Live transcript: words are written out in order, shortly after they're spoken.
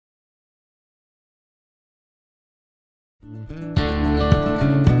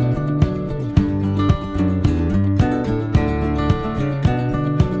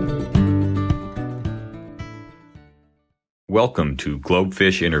Welcome to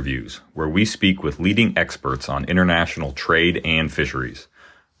GLOBEFISH Interviews, where we speak with leading experts on international trade and fisheries.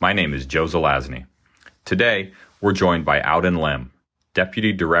 My name is Joe Zelazny. Today, we're joined by Auden Lem,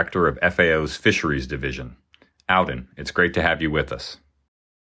 Deputy Director of FAO's Fisheries Division. Auden, it's great to have you with us.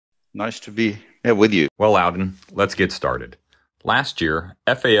 Nice to be here with you. Well, Auden, let's get started. Last year,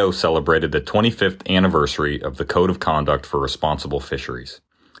 FAO celebrated the 25th anniversary of the Code of Conduct for Responsible Fisheries.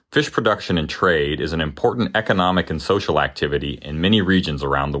 Fish production and trade is an important economic and social activity in many regions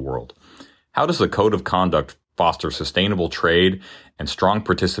around the world. How does the Code of Conduct foster sustainable trade and strong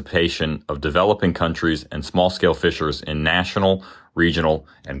participation of developing countries and small-scale fishers in national, regional,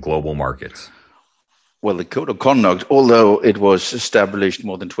 and global markets? Well, the Code of Conduct, although it was established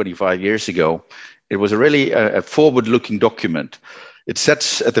more than 25 years ago, it was really a forward-looking document. It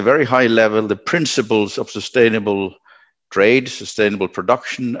sets at a very high level the principles of sustainable trade, sustainable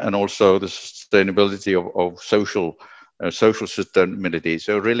production, and also the sustainability of social sustainability.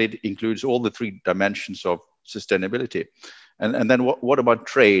 So really it includes all the three dimensions of sustainability. And then what about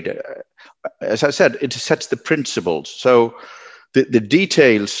trade? As I said, it sets the principles. So the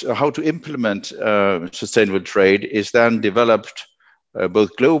details, how to implement sustainable trade is then developed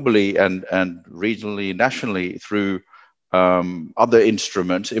both globally and regionally, nationally through other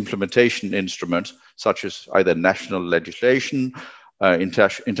instruments, implementation instruments, such as either national legislation,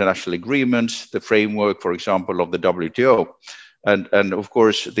 international agreements, the framework, for example, of the WTO. And of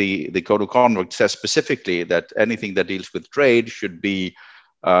course, the Code of Conduct says specifically that anything that deals with trade should be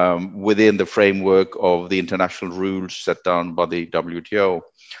within the framework of the international rules set down by the WTO.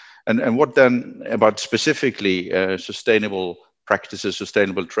 And what then about specifically sustainable practices,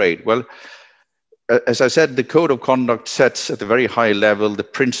 sustainable trade? Well, as I said, the Code of Conduct sets at a very high level the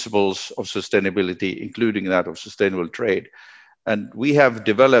principles of sustainability, including that of sustainable trade. And we have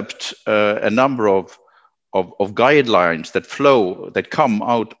developed a number of guidelines that come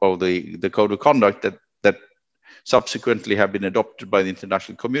out of the Code of Conduct that subsequently have been adopted by the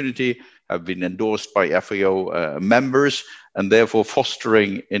international community, have been endorsed by FAO members, and therefore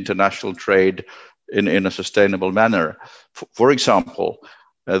fostering international trade in a sustainable manner. For example,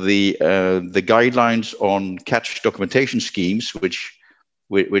 the guidelines on catch documentation schemes,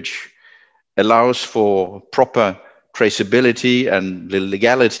 which allows for proper traceability and the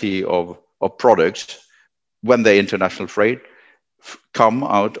legality of products when they international trade, come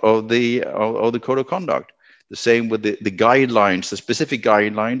out of the Code of Conduct. The same with the guidelines, the specific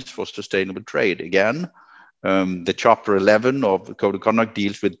guidelines for sustainable trade. Again, the Chapter 11 of the Code of Conduct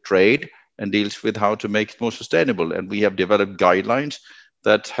deals with trade and deals with how to make it more sustainable. And we have developed guidelines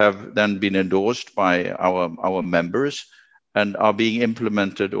that have then been endorsed by our members and are being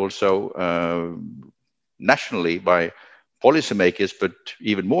implemented also nationally by policymakers, but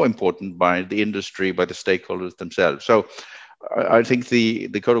even more important by the industry, by the stakeholders themselves. So I think the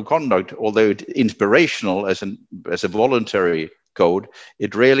Code of Conduct, although it's inspirational as a voluntary code,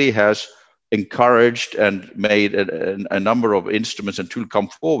 it really has encouraged and made a number of instruments and tools come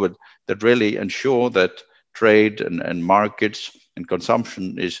forward that really ensure that trade and markets and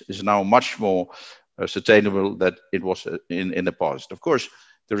consumption is now much more sustainable than it was in the past. Of course,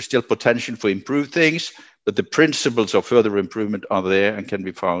 there is still potential for improved things, but the principles of further improvement are there and can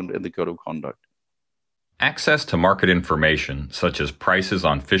be found in the Code of Conduct. Access to market information, such as prices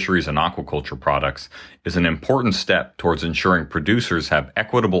on fisheries and aquaculture products, is an important step towards ensuring producers have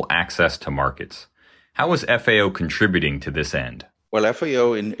equitable access to markets. How is FAO contributing to this end? Well,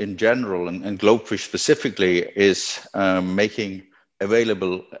 FAO in general and GLOBEFISH specifically is making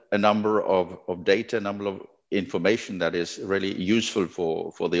available a number of data, a number of information that is really useful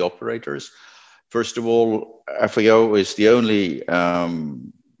for the operators. First of all, FAO is the only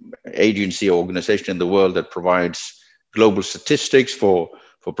agency or organization in the world that provides global statistics for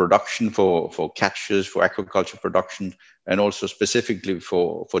production, for catches, for aquaculture production, and also specifically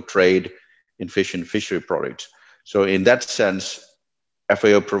for trade in fish and fishery products. So in that sense,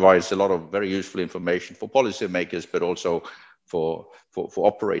 FAO provides a lot of very useful information for policymakers, but also for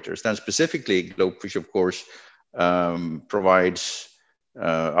operators. Then specifically, GLOBEFISH, of course, provides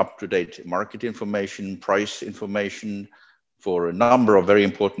up-to-date market information, price information for a number of very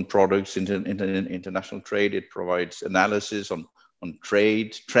important products in international trade. It provides analysis on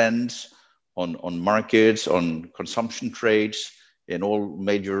trade trends, on markets, on consumption trades in all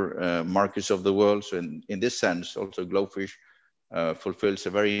major markets of the world. So in this sense, also GLOBEFISH fulfills a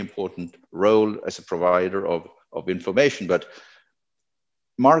very important role as a provider of information. But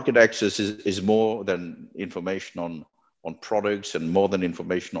market access is more than information on products and more than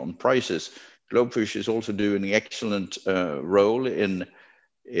information on prices. GLOBEFISH is also doing an excellent role in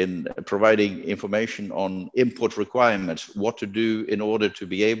providing information on import requirements, what to do in order to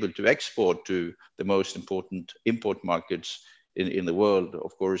be able to export to the most important import markets in the world.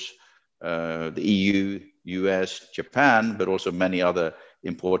 Of course, the EU, US, Japan, but also many other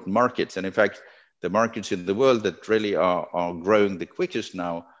important markets. And in fact, the markets in the world that really are growing the quickest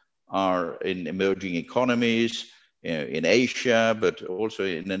now are in emerging economies, in Asia, but also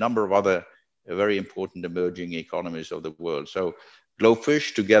in a number of other very important emerging economies of the world. So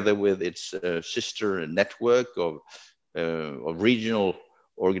GLOBEFISH, together with its sister network of regional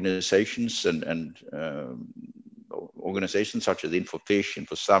organizations and organizations such as InfoFish,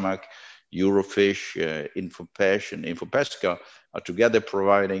 InfoSamak, Eurofish, InfoPesh, and InfoPesca, are together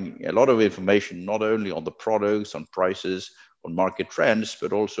providing a lot of information, not only on the products, on prices, on market trends,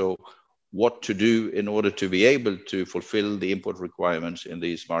 but also what to do in order to be able to fulfill the import requirements in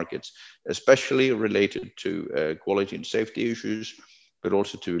these markets, especially related to quality and safety issues, but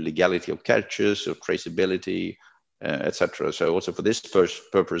also to legality of catches, or traceability, etc. So also for this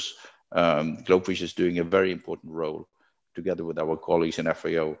purpose, GLOBEFISH is doing a very important role together with our colleagues in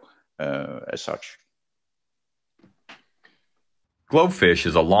FAO as such. GLOBEFISH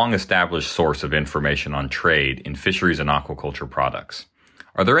is a long-established source of information on trade in fisheries and aquaculture products.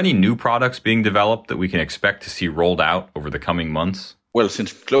 Are there any new products being developed that we can expect to see rolled out over the coming months? Well,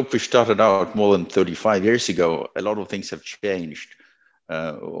 since GLOBEFISH started out more than 35 years ago, a lot of things have changed.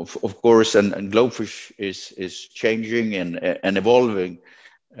 Of course, and GLOBEFISH is changing and evolving,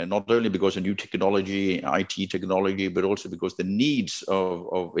 not only because of new technology, IT technology, but also because the needs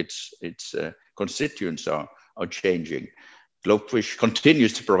of its constituents are changing. GLOBEFISH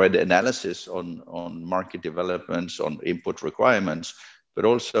continues to provide analysis on market developments, on input requirements, but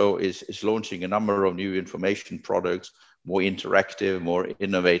also is launching a number of new information products, more interactive, more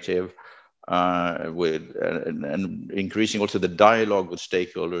innovative, and increasing also the dialogue with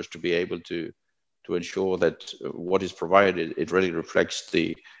stakeholders to be able to ensure that what is provided, it really reflects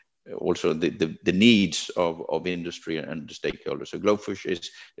the needs of industry and the stakeholders. So GLOBEFISH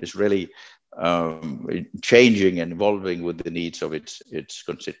is really changing and evolving with the needs of its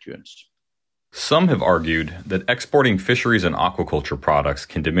constituents. Some have argued that exporting fisheries and aquaculture products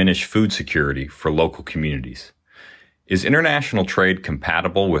can diminish food security for local communities. Is international trade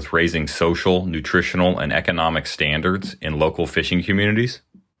compatible with raising social, nutritional, and economic standards in local fishing communities?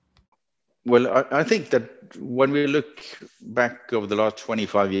 Well, I think that when we look back over the last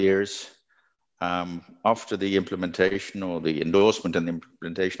 25 years, after the implementation or the endorsement and the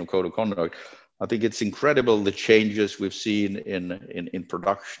implementation of Code of Conduct, I think it's incredible the changes we've seen in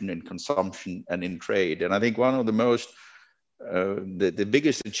production, in consumption, and in trade. And I think one of the most, the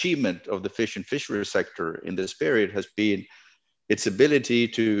biggest achievement of the fish and fisheries sector in this period has been its ability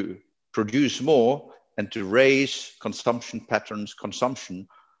to produce more and to raise consumption patterns,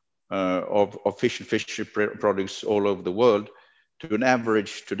 of fish and fishery products all over the world to an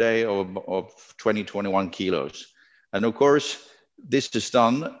average today of 21 kilos. And of course, this is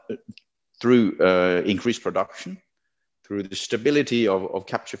done through increased production, through the stability of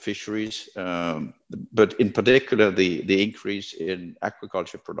capture fisheries, but in particular, the increase in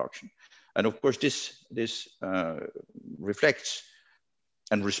aquaculture production. And of course, this reflects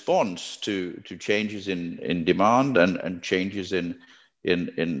and responds to changes in demand and changes in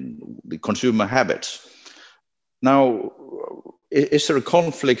the consumer habits. Now, is there a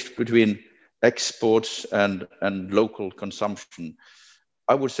conflict between exports and local consumption?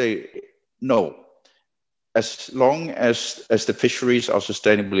 I would say no. As long as the fisheries are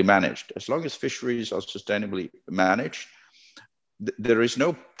sustainably managed, there is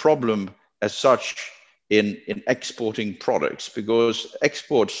no problem as such in exporting products, because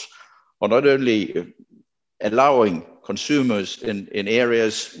exports are not only allowing consumers in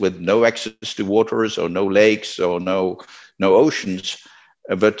areas with no access to waters or no lakes or no oceans,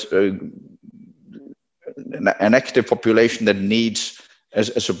 but an active population that needs a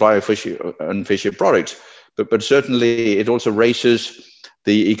supply of fish and fishery products. But certainly it also raises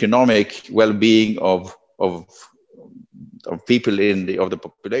the economic well-being of people of the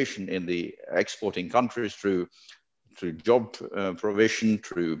population in the exporting countries through job provision,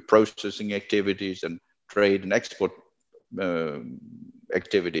 through processing activities, and trade and export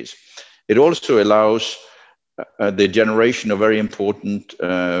activities. It also allows the generation of very important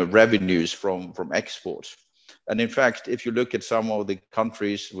revenues from exports. And in fact, if you look at some of the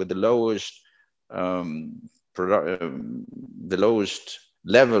countries with the lowest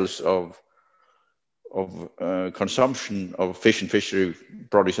levels of consumption of fish and fishery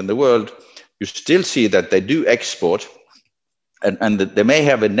products in the world, you still see that they do export they may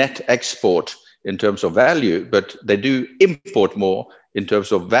have a net export in terms of value, but they do import more in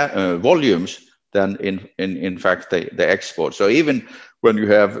terms of volumes than in fact they export. So even when you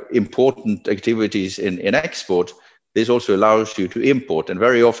have important activities in export, this also allows you to import. And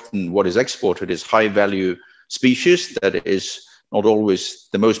very often what is exported is high value species that is not always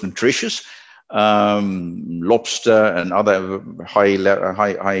the most nutritious, lobster and other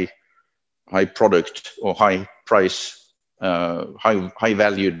high product or high price, high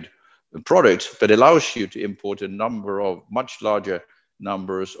valued products, but allows you to import a number of much larger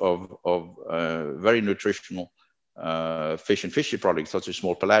numbers of very nutritional fish and fishery products, such as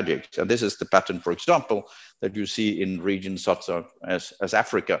small pelagics. And this is the pattern, for example, that you see in regions such as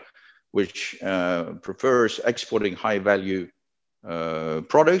Africa, which prefers exporting high value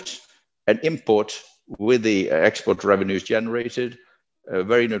products and import, with the export revenues generated,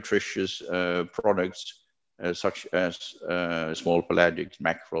 very nutritious products such as small pelagics,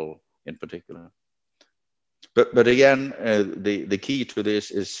 mackerel in particular. But again, the key to this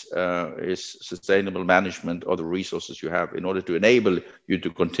is sustainable management of the resources you have in order to enable you to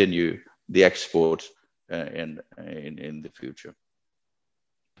continue the export in the future.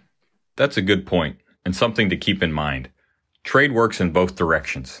 That's a good point, and something to keep in mind. Trade works in both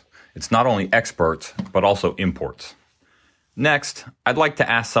directions. It's not only exports, but also imports. Next, I'd like to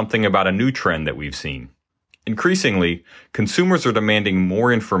ask something about a new trend that we've seen. Increasingly, consumers are demanding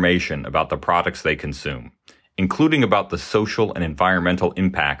more information about the products they consume, including about the social and environmental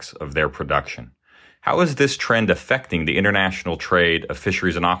impacts of their production. How is this trend affecting the international trade of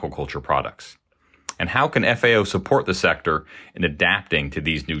fisheries and aquaculture products? And how can FAO support the sector in adapting to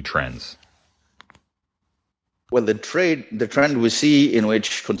these new trends? Well, the trend we see in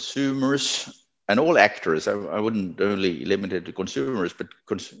which consumers and all actors, I wouldn't only limit it to consumers, but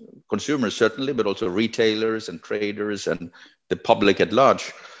consumers certainly, but also retailers and traders and the public at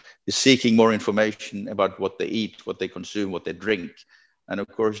large, is seeking more information about what they eat, what they consume, what they drink. And of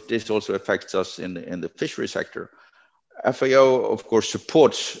course, this also affects us in the fishery sector. FAO, of course,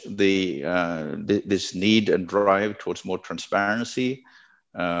 supports this need and drive towards more transparency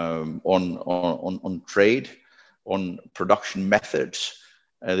on trade, on production methods,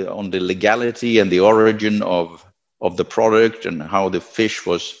 on the legality and the origin of the product and how the fish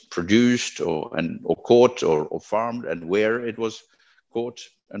was produced or caught or farmed, and where it was caught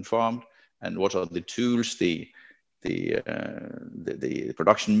and farmed, and what are the tools, the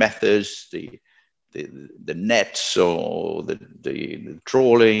production methods, the nets, or the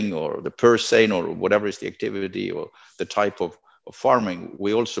trawling, or the purse seine, or whatever is the activity or the type of farming.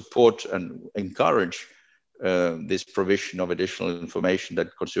 We all support and encourage this provision of additional information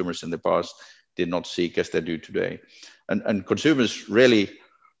that consumers in the past did not seek as they do today. And consumers really,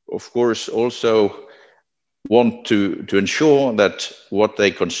 of course, also want to ensure that what they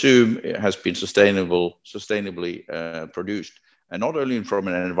consume has been sustainably produced. And not only from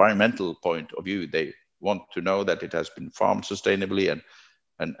an environmental point of view, they want to know that it has been farmed sustainably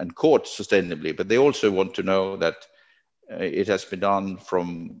and caught sustainably, but they also want to know that it has been done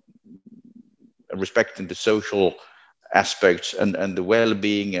from respecting the social aspects and the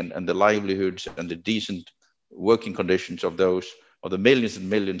well-being and the livelihoods and the decent working conditions of the millions and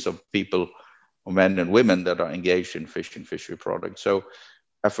millions of people, men and women, that are engaged in fish and fishery products. So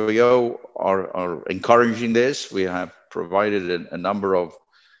FAO are encouraging this. We have provided a number of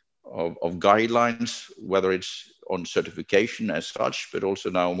guidelines, whether it's on certification as such, but also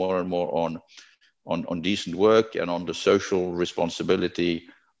now more and more on decent work and on the social responsibility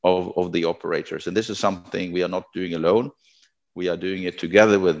of the operators. And this is something we are not doing alone. We are doing it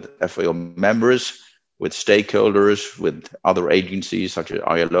together with FAO members, with stakeholders, with other agencies such as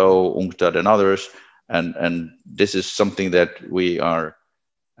ILO, UNCTAD, and others. And this is something that we are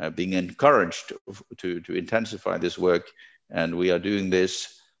being encouraged to intensify this work. And we are doing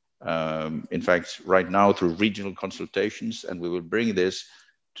this, in fact, right now through regional consultations. And we will bring this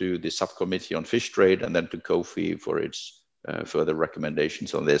to the subcommittee on fish trade and then to COFI for its further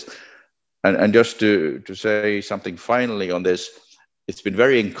recommendations on this. And just to say something finally on this, it's been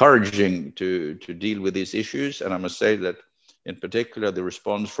very encouraging to deal with these issues. And I must say that in particular, the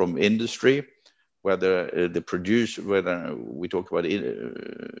response from industry, whether we talk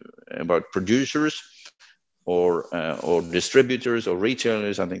about producers or distributors or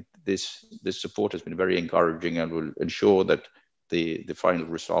retailers, I think this support has been very encouraging and will ensure that the final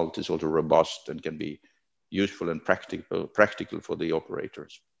result is also robust and can be useful and practical for the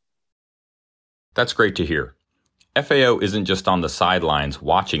operators. That's great to hear. FAO isn't just on the sidelines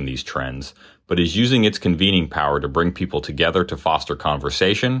watching these trends, but is using its convening power to bring people together to foster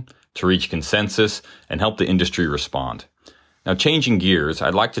conversation, to reach consensus, and help the industry respond. Now, changing gears,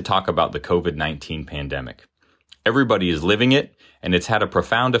 I'd like to talk about the COVID-19 pandemic. Everybody is living it, and it's had a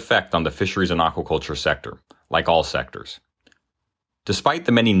profound effect on the fisheries and aquaculture sector, like all sectors. Despite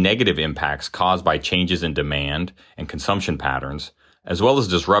the many negative impacts caused by changes in demand and consumption patterns, as well as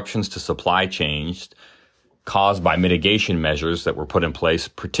disruptions to supply chains caused by mitigation measures that were put in place,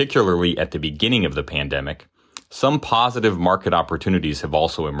 particularly at the beginning of the pandemic, some positive market opportunities have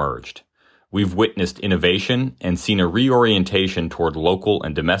also emerged. We've witnessed innovation and seen a reorientation toward local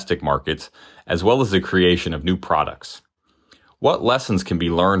and domestic markets, as well as the creation of new products. What lessons can be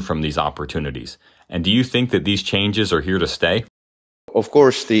learned from these opportunities? And do you think that these changes are here to stay? Of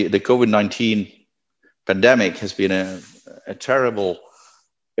course, the COVID-19 pandemic has been a terrible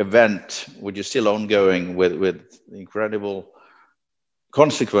event, which is still ongoing with incredible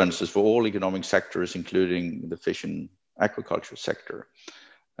consequences for all economic sectors, including the fish and aquaculture sector.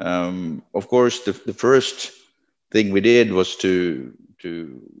 Of course, the first thing we did was to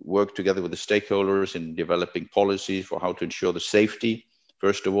work together with the stakeholders in developing policies for how to ensure the safety,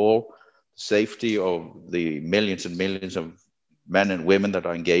 first of all, safety of the millions and millions of men and women that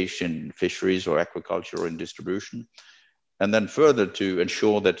are engaged in fisheries or aquaculture or in distribution. And then further to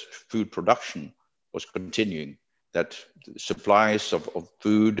ensure that food production was continuing, that supplies of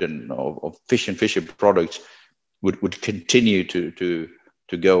food and of fish and fishery products would continue to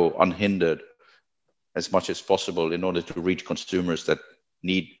go unhindered as much as possible in order to reach consumers that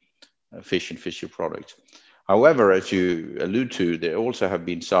need fish and fishery products. However, as you allude to, there also have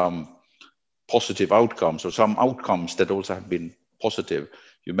been some positive outcomes, or some outcomes that also have been positive.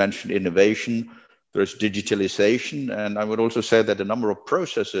 You mentioned innovation, there's digitalization, and I would also say that a number of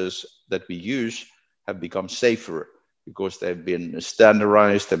processes that we use have become safer because they've been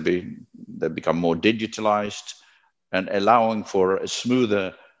standardized, they've become more digitalized, and allowing for a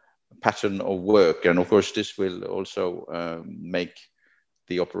smoother pattern of work. And of course, this will also make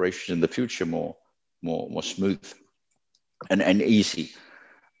the operation in the future more smooth and easy.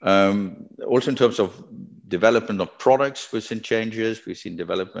 Also in terms of development of products, we've seen changes. We've seen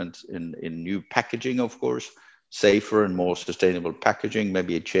development in new packaging, of course, safer and more sustainable packaging,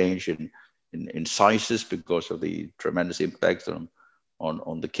 maybe a change in sizes because of the tremendous impact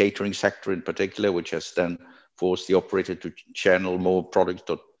on the catering sector in particular, which has then forced the operator to channel more product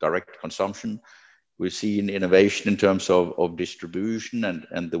to direct consumption. We've seen innovation in terms of distribution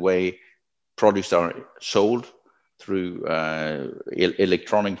and the way products are sold through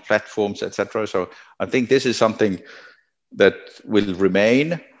electronic platforms, etc. So I think this is something that will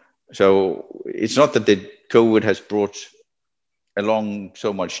remain. So it's not that the COVID has brought along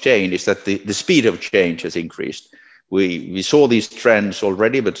so much change, it's that the speed of change has increased. We saw these trends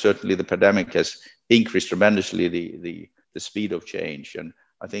already, but certainly the pandemic has increased tremendously the speed of change. And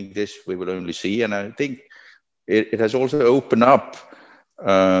I think this we will only see. And I think it has also opened up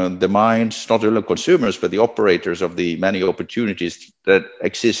the minds, not only of consumers, but the operators of the many opportunities that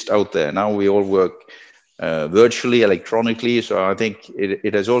exist out there. Now we all work virtually, electronically. So I think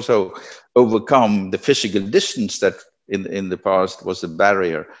it has also overcome the physical distance that in the past was a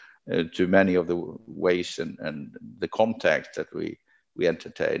barrier to many of the ways and the contact that we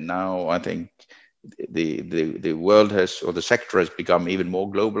entertain. Now I think the world has, or the sector has become even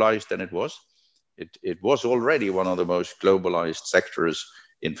more globalized than it was. It was already one of the most globalized sectors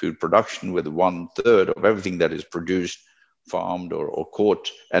in food production, with 1/3 of everything that is produced, farmed or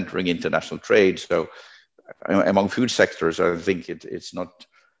caught entering international trade. So among food sectors, I think it's not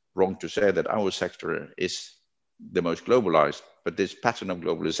wrong to say that our sector is the most globalized, but this pattern of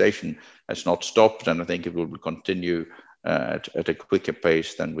globalization has not stopped, and I think it will continue at a quicker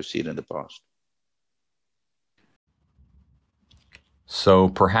pace than we've seen in the past. So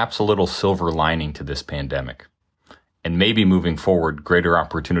perhaps a little silver lining to this pandemic, and maybe moving forward, greater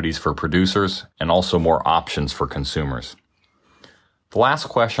opportunities for producers and also more options for consumers. The last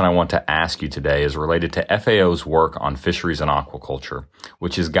question I want to ask you today is related to FAO's work on fisheries and aquaculture,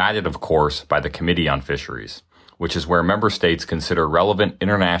 which is guided, of course, by the Committee on Fisheries, which is where member states consider relevant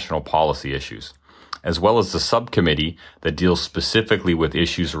international policy issues, as well as the subcommittee that deals specifically with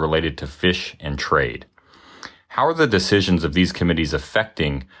issues related to fish and trade. How are the decisions of these committees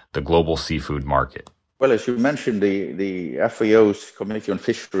affecting the global seafood market? Well, as you mentioned, the FAO's Committee on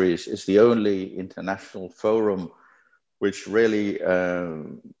Fisheries is the only international forum which really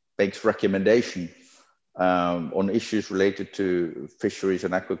makes recommendation on issues related to fisheries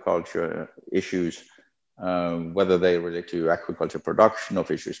and aquaculture issues, whether they relate to aquaculture production or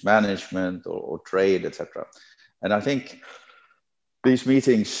fisheries management or trade, etc. And I think these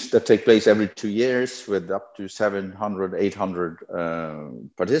meetings that take place every 2 years with up to 700, 800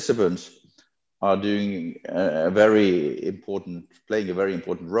 participants are doing playing a very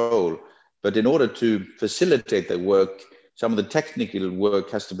important role. But in order to facilitate the work, some of the technical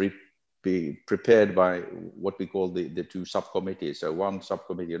work has to be prepared by what we call the two subcommittees. So one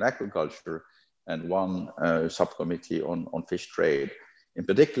subcommittee on agriculture and one subcommittee on fish trade. In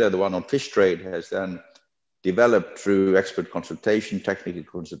particular, the one on fish trade has then developed through expert consultation, technical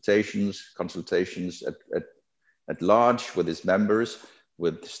consultations at large with its members,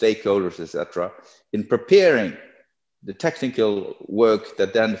 with stakeholders, etc., in preparing the technical work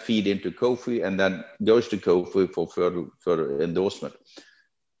that then feed into COFI and then goes to COFI for further endorsement.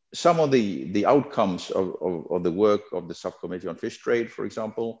 Some of the outcomes of the work of the subcommittee on fish trade, for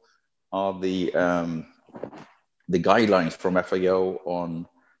example, are the guidelines from FAO on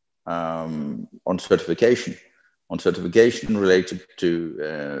certification related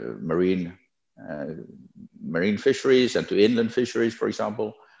to marine fisheries and to inland fisheries, for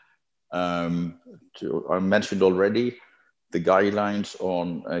example. I mentioned already the guidelines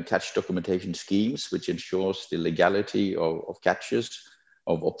on catch documentation schemes, which ensures the legality of catches,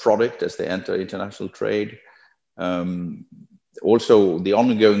 of product as they enter international trade. Also, the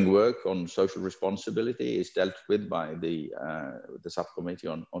ongoing work on social responsibility is dealt with by the subcommittee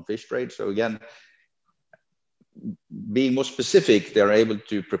on fish trade. So again, being more specific, they're able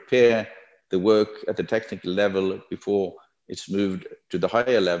to prepare the work at the technical level before it's moved to the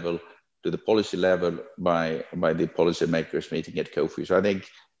higher level, to the policy level by the policymakers meeting at COFI. So I think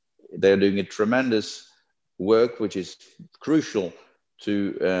they're doing a tremendous work, which is crucial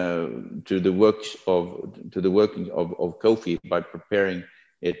to the working of COFI by preparing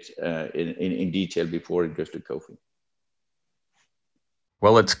it in detail before it goes to COFI.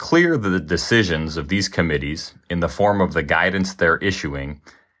 Well, it's clear that the decisions of these committees, in the form of the guidance they're issuing,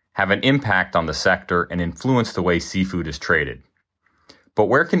 have an impact on the sector and influence the way seafood is traded. But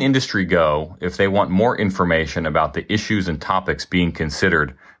where can industry go if they want more information about the issues and topics being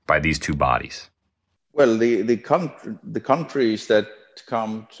considered by these two bodies? Well, the countries that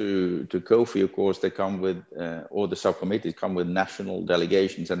come to COFI, of course, they come with, or the subcommittees come with national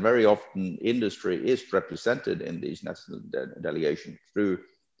delegations, and very often industry is represented in these national delegations through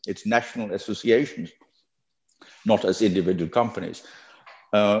its national associations, not as individual companies.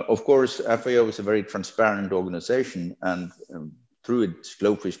 Of course, FAO is a very transparent organization, and through its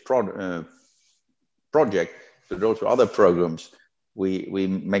GLOBEFISH project, but also other programs, we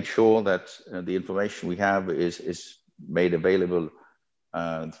make sure that the information we have is made available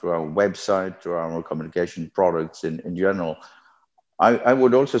through our website, through our communication products in general. I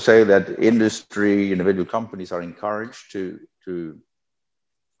would also say that industry, individual companies are encouraged to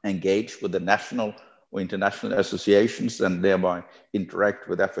engage with the national or international associations and thereby interact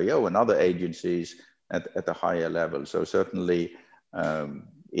with FAO and other agencies at the higher level. So certainly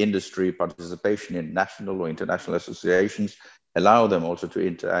industry participation in national or international associations allow them also to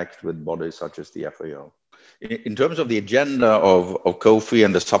interact with bodies such as the FAO. In terms of the agenda of COFI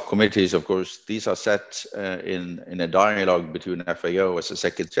and the subcommittees, of course, these are set in a dialogue between FAO as a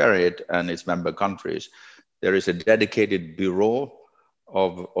secretariat and its member countries. There is a dedicated bureau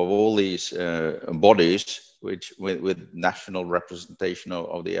of all these bodies, which with national representation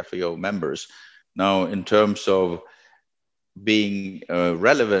of the FAO members. Now, in terms of being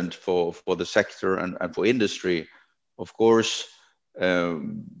relevant for the sector and for industry, of course,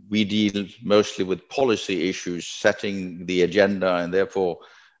 we deal mostly with policy issues, setting the agenda, and therefore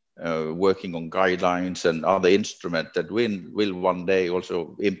working on guidelines and other instruments that will one day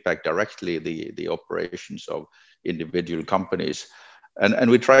also impact directly the operations of individual companies.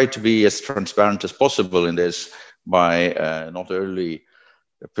 And we try to be as transparent as possible in this by not only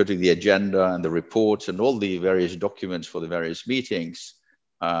putting the agenda and the reports and all the various documents for the various meetings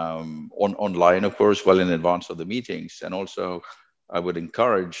online, of course, well in advance of the meetings. And also, I would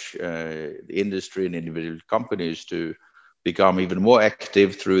encourage the industry and individual companies to become even more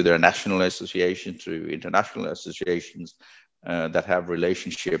active through their national associations, through international associations that have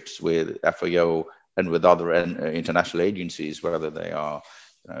relationships with FAO and with other international agencies, whether they are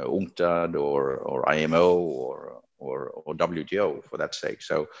UNCTAD or IMO or WTO, for that sake.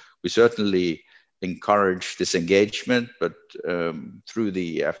 So we certainly encourage this engagement, but through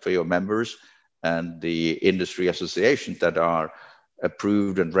the FAO members and the industry associations that are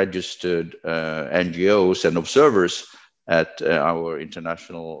approved and registered NGOs and observers at our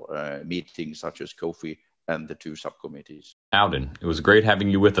international meetings such as COFI and the two subcommittees. Audun, it was great having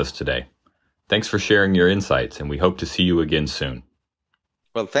you with us today. Thanks for sharing your insights, and we hope to see you again soon.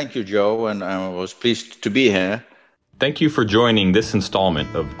 Well, thank you, Joe, and I was pleased to be here. Thank you for joining this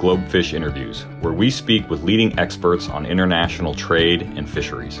installment of GLOBEFISH Interviews, where we speak with leading experts on international trade and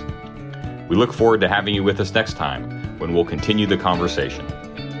fisheries. We look forward to having you with us next time when we'll continue the conversation.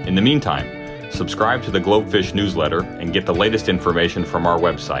 In the meantime, subscribe to the GLOBEFISH newsletter and get the latest information from our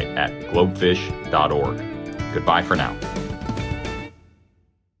website at globefish.org. Goodbye for now.